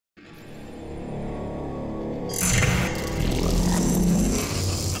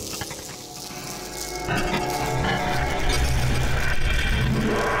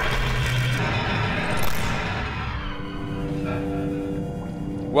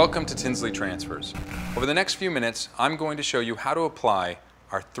Welcome to Tinsley Transfers. Over the next few minutes, I'm going to show you how to apply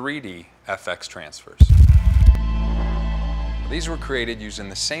our 3D FX transfers. These were created using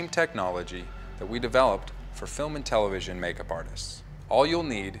the same technology that we developed for film and television makeup artists. All you'll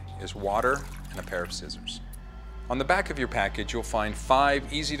need is water and a pair of scissors. On the back of your package, you'll find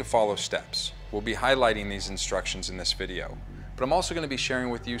 5 easy-to-follow steps. We'll be highlighting these instructions in this video, but I'm also going to be sharing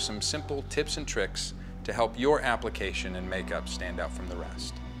with you some simple tips and tricks to help your application and makeup stand out from the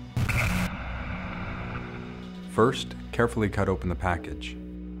rest. First, carefully cut open the package.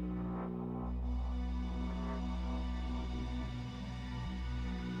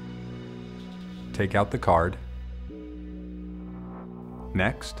 Take out the card.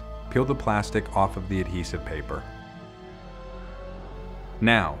 Next, peel the plastic off of the adhesive paper.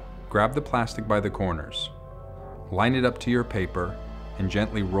 Now, grab the plastic by the corners. Line it up to your paper and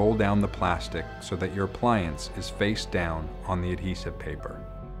gently roll down the plastic so that your appliance is face down on the adhesive paper.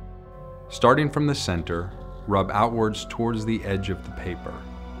 Starting from the center, rub outwards towards the edge of the paper.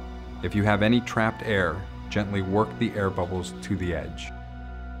 If you have any trapped air, gently work the air bubbles to the edge.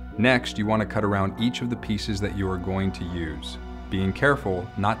 Next, you want to cut around each of the pieces that you are going to use, being careful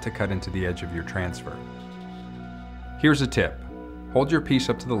not to cut into the edge of your transfer. Here's a tip. Hold your piece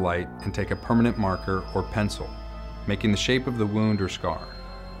up to the light and take a permanent marker or pencil, making the shape of the wound or scar.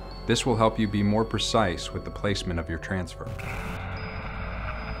 This will help you be more precise with the placement of your transfer.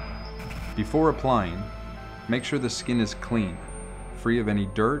 Before applying, make sure the skin is clean, free of any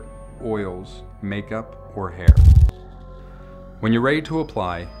dirt, oils, makeup, or hair. When you're ready to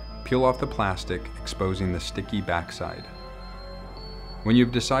apply, peel off the plastic, exposing the sticky backside. When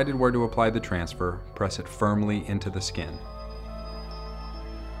you've decided where to apply the transfer, press it firmly into the skin.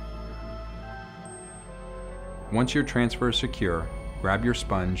 Once your transfer is secure, grab your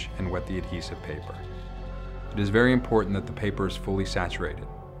sponge and wet the adhesive paper. It is very important that the paper is fully saturated,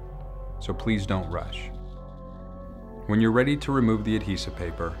 so please don't rush. When you're ready to remove the adhesive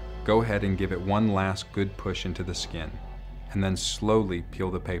paper, go ahead and give it one last good push into the skin, and then slowly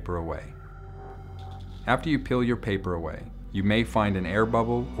peel the paper away. After you peel your paper away, you may find an air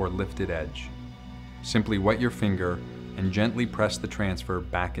bubble or lifted edge. Simply wet your finger and gently press the transfer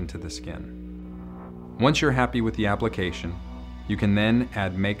back into the skin. Once you're happy with the application, you can then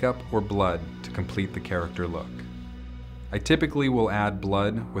add makeup or blood to complete the character look. I typically will add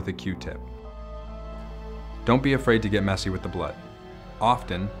blood with a Q-tip. Don't be afraid to get messy with the blood.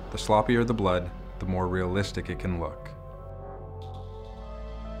 Often, the sloppier the blood, the more realistic it can look.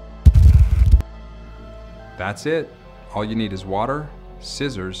 That's it. All you need is water,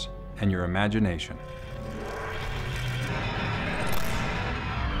 scissors, and your imagination.